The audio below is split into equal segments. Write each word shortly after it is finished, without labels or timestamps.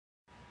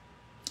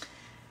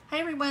Hi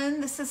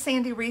everyone, this is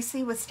Sandy Reese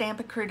with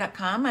Stampin'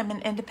 I'm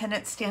an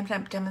independent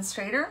Stampin' Up!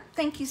 Demonstrator.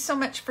 Thank you so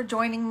much for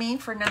joining me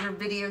for another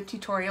video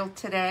tutorial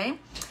today.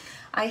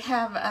 I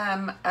have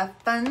a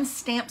fun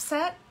stamp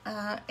set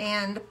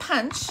and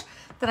punch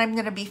that I'm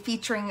going to be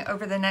featuring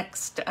over the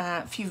next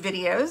few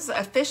videos,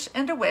 a fish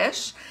and a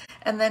wish.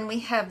 And then we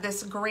have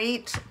this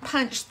great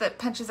punch that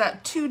punches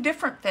out two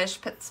different fish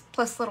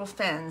plus little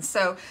fins.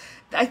 So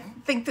I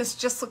think this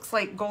just looks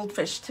like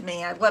goldfish to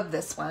me. I love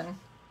this one.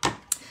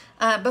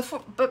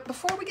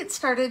 Before we get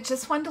started,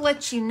 just wanted to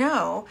let you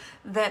know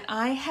that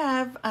I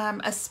have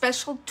a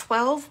special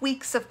 12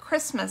 weeks of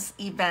Christmas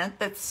event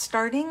that's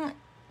starting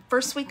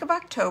first week of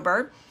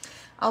October.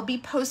 I'll be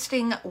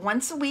posting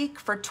once a week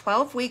for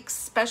 12 weeks,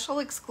 special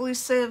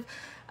exclusive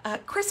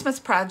Christmas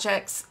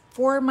projects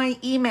for my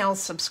email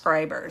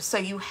subscribers. So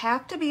you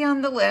have to be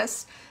on the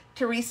list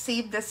to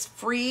receive this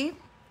free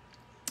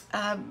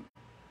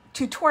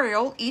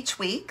tutorial each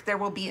week. There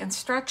will be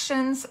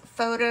instructions,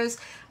 photos,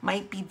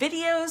 might be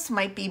videos,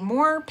 might be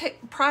more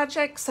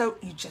projects, so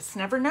you just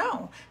never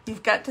know.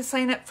 You've got to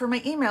sign up for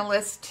my email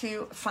list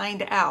to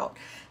find out.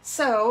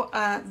 So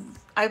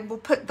I will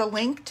put the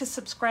link to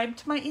subscribe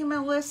to my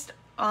email list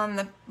on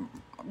the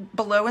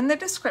below in the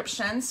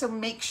description, so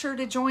make sure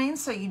to join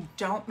so you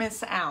don't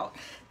miss out.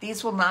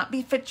 These will not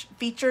be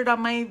featured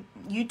on my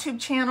YouTube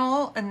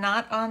channel and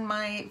not on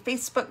my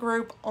Facebook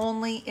group,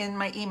 only in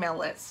my email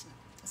list.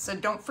 So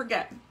don't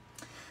forget.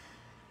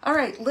 All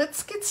right,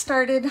 let's get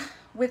started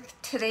with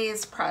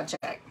today's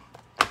project.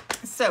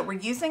 So we're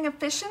using a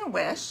fish and a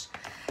wish,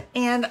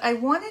 and I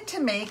wanted to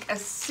make the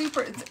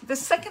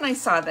second I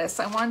saw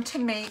this, I wanted to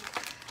make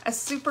a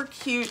super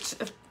cute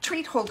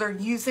treat holder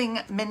using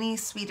mini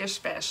Swedish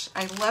fish.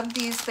 I love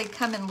these. They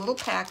come in little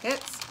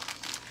packets.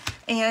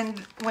 And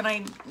when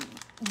I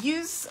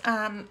use,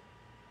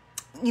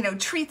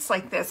 treats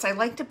like this, I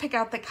like to pick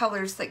out the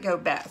colors that go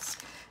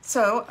best.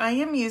 So I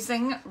am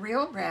using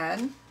Real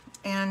Red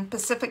and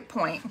Pacific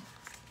Point.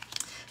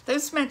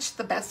 Those match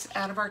the best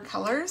out of our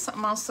colors.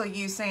 I'm also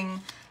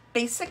using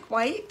Basic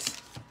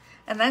White,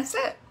 and that's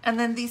it. And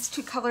then these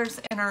two colors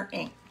in our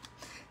ink.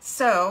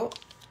 So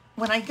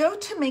when I go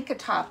to make a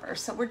topper,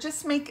 so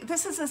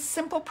this is a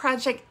simple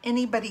project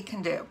anybody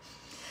can do.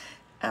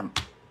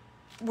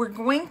 We're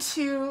going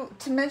to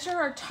measure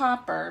our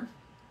topper.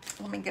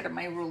 Let me get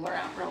my ruler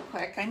out real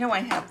quick. I know I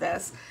have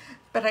this,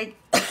 but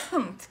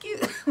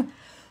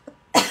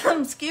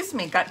excuse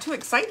me, got too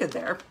excited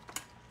there.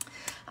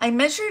 I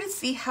measure to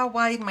see how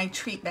wide my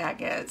treat bag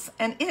is,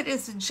 and it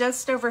is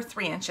just over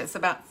 3 inches,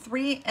 about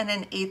 3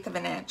 1/8 of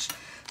an inch.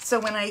 So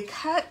when I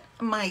cut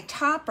my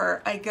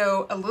topper, I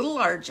go a little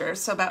larger,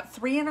 so about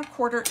 3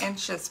 1/4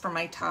 inches for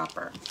my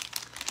topper.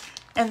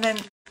 And then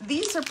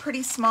these are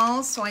pretty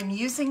small, so I'm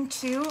using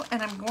 2,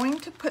 and I'm going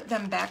to put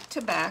them back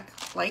to back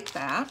like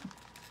that.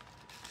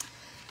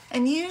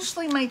 And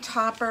usually my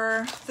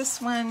topper, this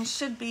one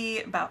should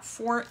be about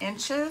 4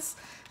 inches.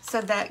 So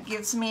that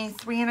gives me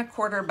 3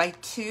 1/4 by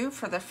 2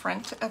 for the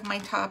front of my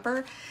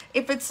topper.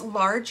 If it's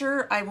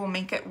larger, I will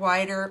make it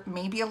wider,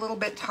 maybe a little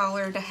bit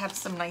taller to have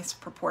some nice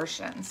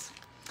proportions.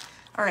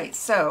 All right,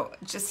 so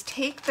just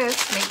take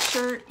this, make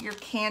sure your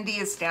candy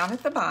is down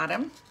at the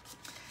bottom.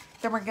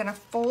 Then we're gonna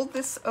fold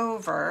this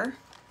over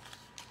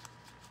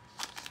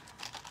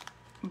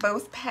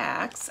both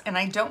packs, and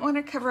I don't want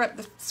to cover up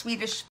the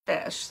Swedish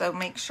fish, so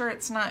make sure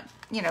it's not,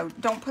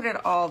 don't put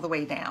it all the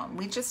way down.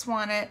 We just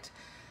want it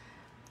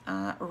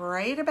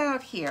right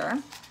about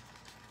here.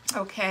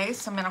 Okay,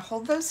 so I'm going to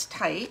hold those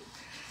tight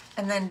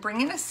and then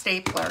bring in a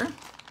stapler.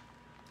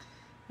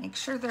 Make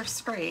sure they're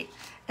straight.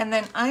 And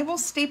then I will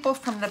staple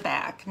from the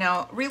back.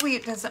 Now, really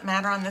it doesn't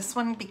matter on this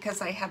one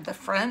because I have the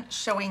front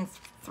showing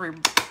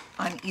through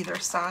on either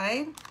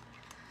side.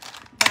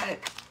 But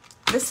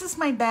this is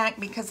my back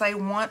because I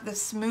want the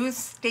smooth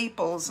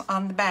staples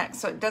on the back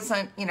so it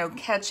doesn't,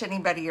 catch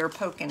anybody or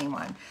poke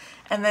anyone.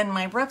 And then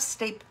my rough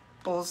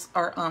staples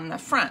are on the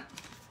front.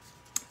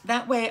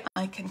 That way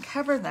I can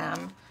cover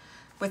them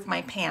with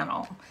my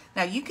panel.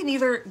 Now you can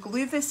either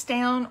glue this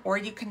down or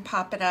you can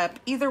pop it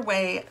up. Either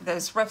way,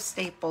 those rough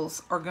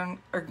staples are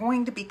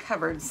going to be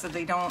covered so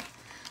they don't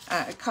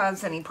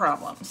cause any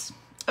problems.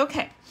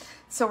 Okay,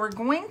 so we're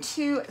going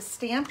to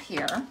stamp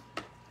here.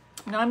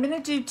 Now I'm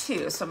going to do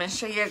 2, so I'm going to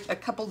show you a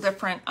couple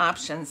different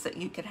options that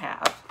you could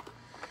have.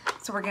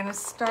 So we're going to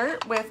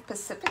start with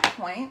Pacific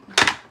Point,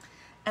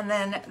 and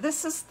then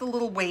this is the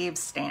little wave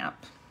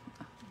stamp.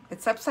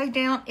 It's upside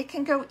down. It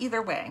can go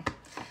either way.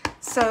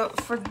 So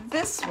for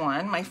this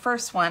one, my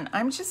first one,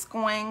 I'm just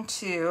going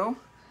to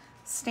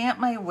stamp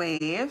my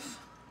wave.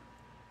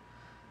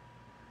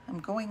 I'm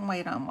going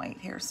white on white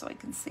here so I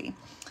can see.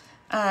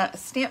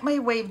 Stamp my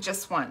wave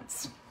just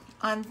once.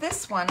 On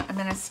this one, I'm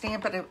going to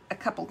stamp it a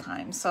couple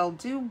times. So I'll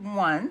do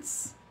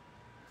once,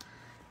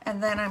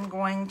 and then I'm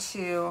going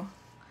to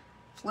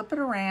flip it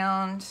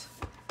around,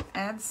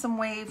 add some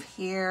wave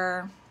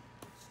here,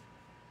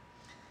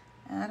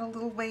 add a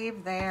little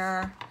wave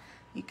there.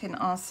 You can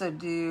also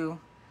do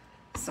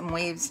some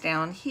waves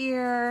down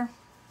here.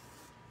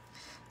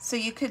 So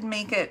you could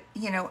make it,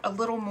 a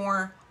little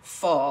more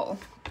full.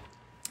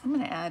 I'm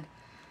gonna add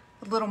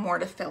a little more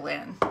to fill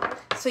in.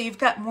 So you've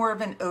got more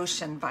of an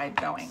ocean vibe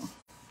going.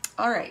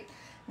 All right,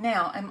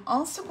 now I'm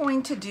also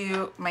going to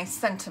do my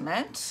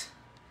sentiment,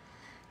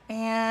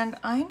 and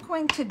I'm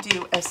going to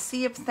do a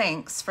sea of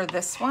thanks for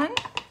this one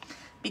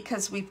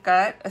because we've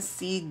got a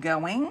sea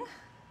going.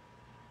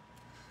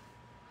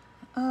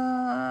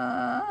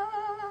 All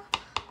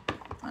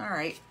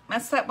right,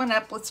 mess that one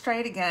up. Let's try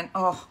it again.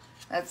 Oh,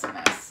 that's a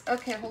mess.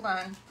 Okay, hold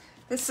on.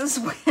 This is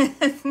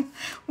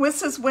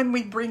when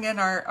we bring in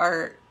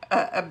our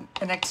an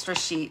extra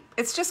sheet.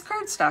 It's just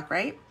cardstock,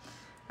 right?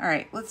 All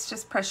right, let's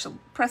just press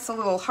a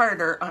little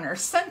harder on our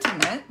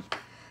sentiment,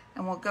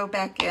 and we'll go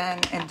back in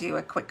and do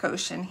a quick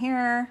ocean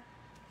here.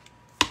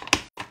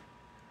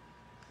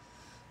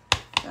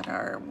 Got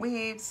our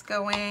waves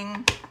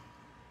going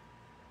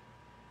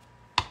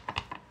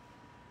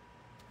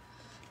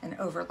and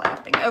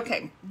overlapping.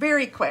 Okay,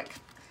 very quick.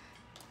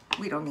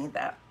 We don't need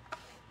that.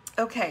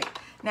 Okay,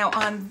 now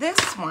on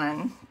this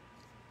one,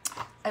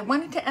 I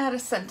wanted to add a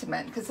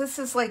sentiment because this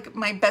is like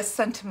my best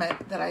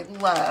sentiment that I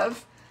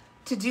love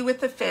to do with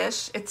the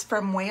fish. It's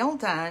from Whale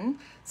Done.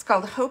 It's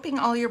called Hoping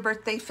All Your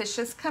Birthday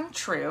Fishes Come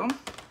True.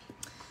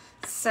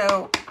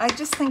 So I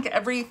just think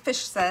every fish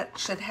set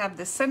should have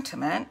this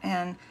sentiment,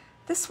 and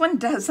this one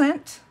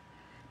doesn't,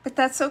 but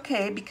that's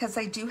okay because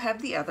I do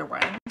have the other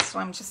one. So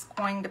I'm just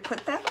going to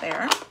put that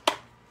there.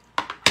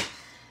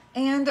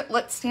 And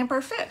let's stamp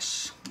our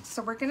fish.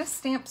 So we're gonna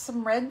stamp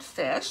some red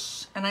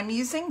fish, and I'm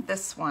using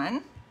this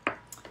one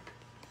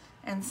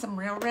and some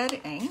Real Red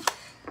ink.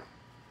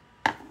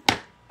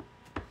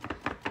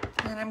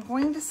 And I'm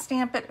going to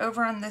stamp it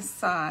over on this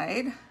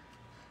side.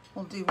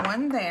 We'll do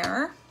one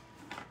there.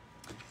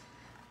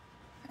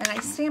 And I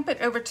stamp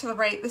it over to the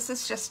right. This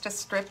is just a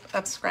strip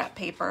of scrap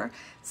paper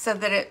so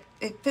that it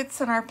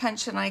fits in our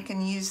punch, and I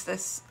can use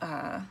this,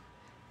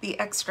 the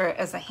extra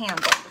as a handle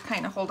to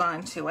kind of hold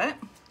on to it.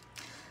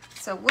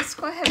 So let's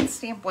go ahead and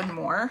stamp one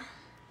more.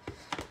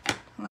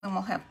 And then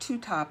we'll have two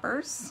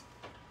toppers.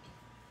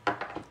 We'll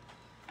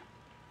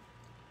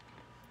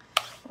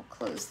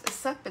close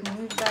this up and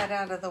move that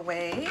out of the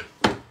way.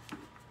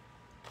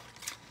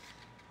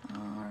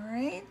 All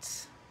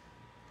right.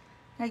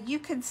 Now you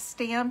could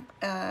stamp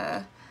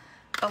a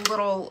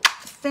little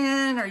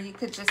fin, or you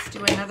could just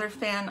do another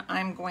fin.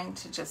 I'm going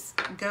to just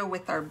go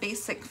with our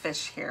basic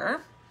fish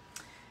here.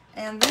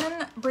 And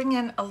then bring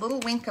in a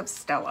little wink of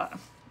Stella.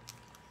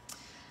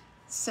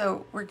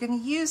 So we're going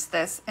to use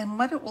this, and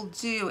what it will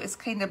do is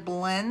kind of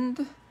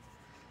blend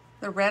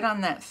the red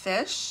on that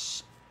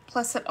fish,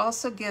 plus it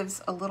also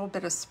gives a little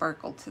bit of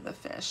sparkle to the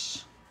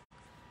fish,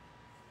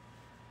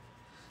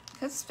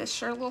 because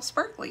fish are a little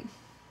sparkly.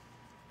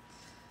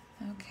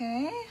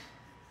 Okay,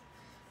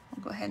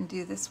 we'll go ahead and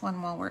do this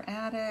one while we're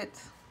at it.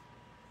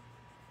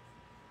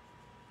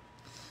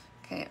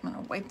 Okay, I'm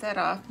going to wipe that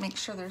off, make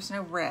sure there's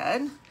no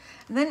red.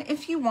 And then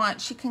if you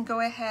want, you can go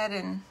ahead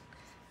and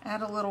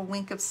add a little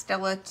wink of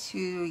Stella to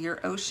your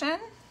ocean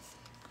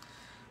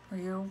or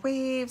your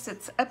waves.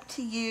 It's up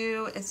to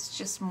you. It's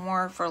just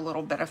more for a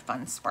little bit of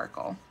fun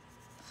sparkle.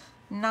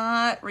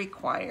 Not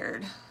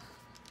required,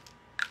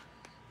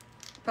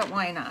 but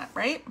why not,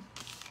 right?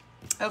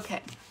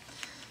 Okay,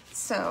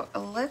 so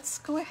let's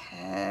go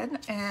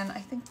ahead, and I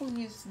think we'll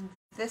use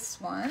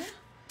this one.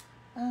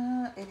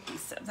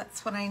 Adhesive,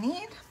 that's what I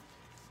need.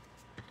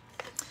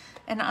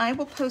 And I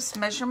will post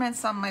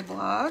measurements on my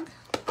blog.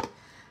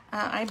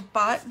 I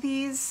bought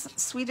these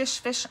Swedish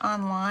fish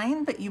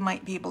online, but you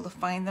might be able to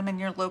find them in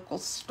your local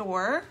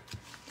store.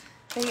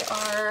 They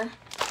are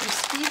the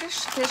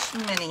Swedish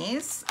Fish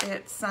Minis.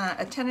 It's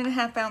a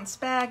 10.5 ounce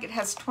bag. It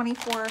has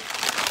 24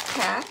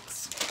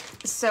 packs.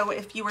 So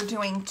if you were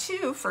doing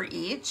 2 for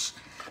each,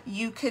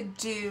 you could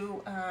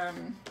do,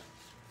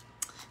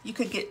 you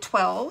could get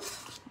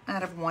 12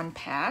 out of 1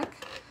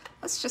 pack.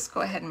 Let's just go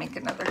ahead and make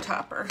another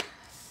topper.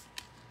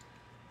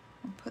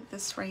 I'll put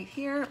this right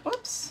here.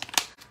 Whoops.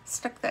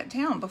 Stuck that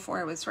down before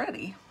I was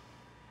ready.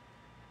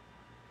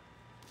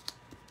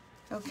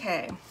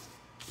 Okay,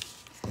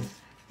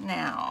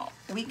 now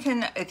we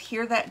can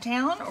adhere that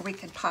down, or we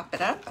can pop it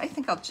up. I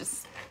think I'll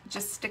just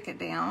stick it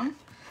down.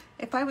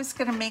 If I was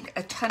gonna make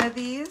a ton of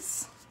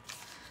these,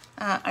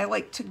 I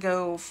like to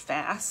go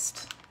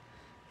fast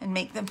and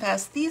make them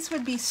fast. These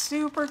would be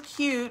super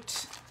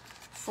cute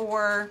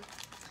for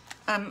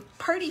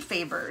party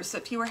favors.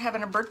 If you were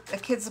having a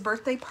kid's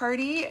birthday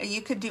party,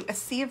 you could do a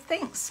sea of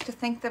thanks to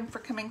thank them for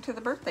coming to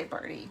the birthday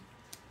party.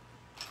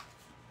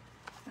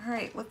 All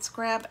right, let's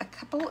grab a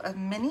couple of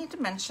mini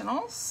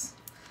dimensionals.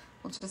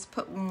 We'll just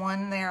put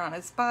one there on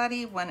his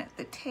body, one at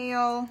the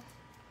tail.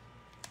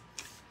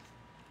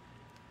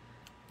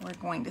 We're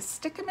going to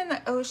stick him in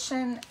the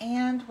ocean,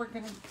 and we're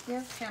going to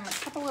give him a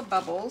couple of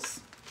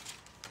bubbles.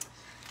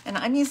 And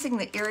I'm using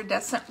the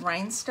iridescent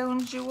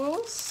rhinestone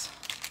jewels.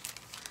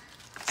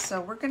 So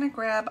we're going to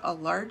grab a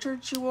larger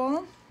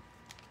jewel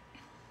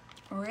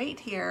right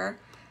here,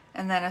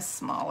 and then a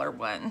smaller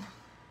one.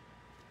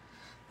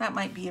 That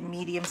might be a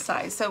medium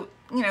size. So,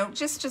 you know,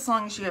 just as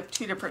long as you have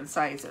 2 different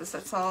sizes,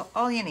 that's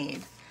all you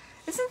need.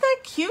 Isn't that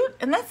cute?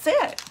 And that's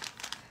it.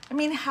 I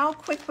mean, how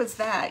quick was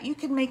that? You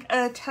can make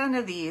a ton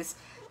of these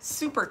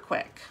super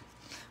quick.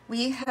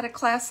 We had a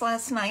class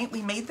last night.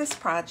 We made this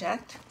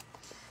project,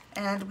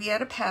 and we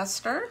had a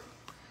pastor,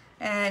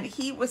 and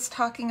he was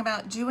talking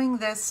about doing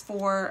this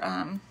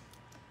for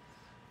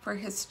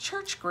his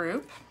church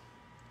group.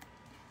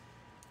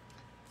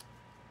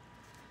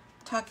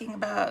 Talking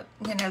about,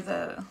 you know,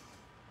 the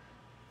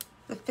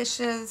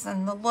fishes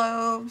and the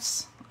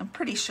loaves. I'm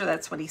pretty sure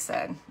that's what he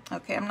said.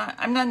 Okay,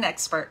 I'm not an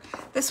expert.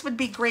 This would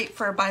be great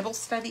for a Bible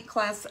study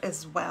class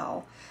as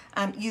well.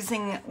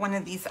 Using one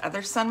of these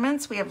other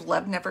sentiments. We have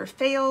Love Never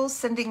Fails,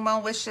 Sending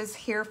Well Wishes,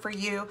 Here for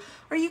You,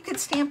 or you could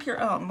stamp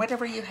your own,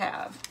 whatever you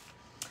have.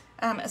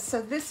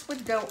 So this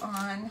would go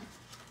on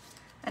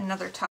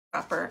another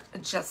topper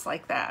just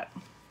like that.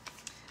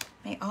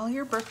 May all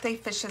your birthday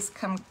fishes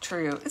come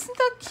true. Isn't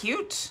that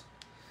cute?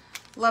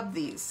 Love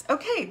these.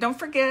 Okay, don't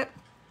forget,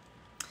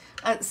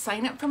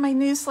 sign up for my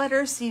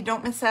newsletter so you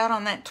don't miss out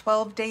on that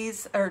 12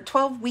 days or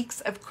 12 weeks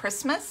of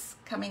Christmas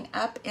coming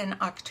up in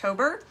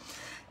October.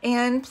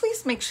 And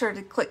please make sure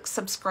to click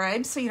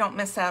subscribe so you don't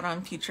miss out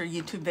on future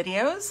YouTube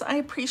videos. I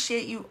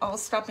appreciate you all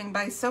stopping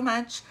by so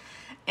much,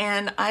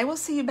 and I will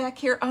see you back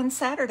here on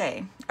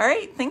Saturday. All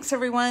right, thanks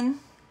everyone.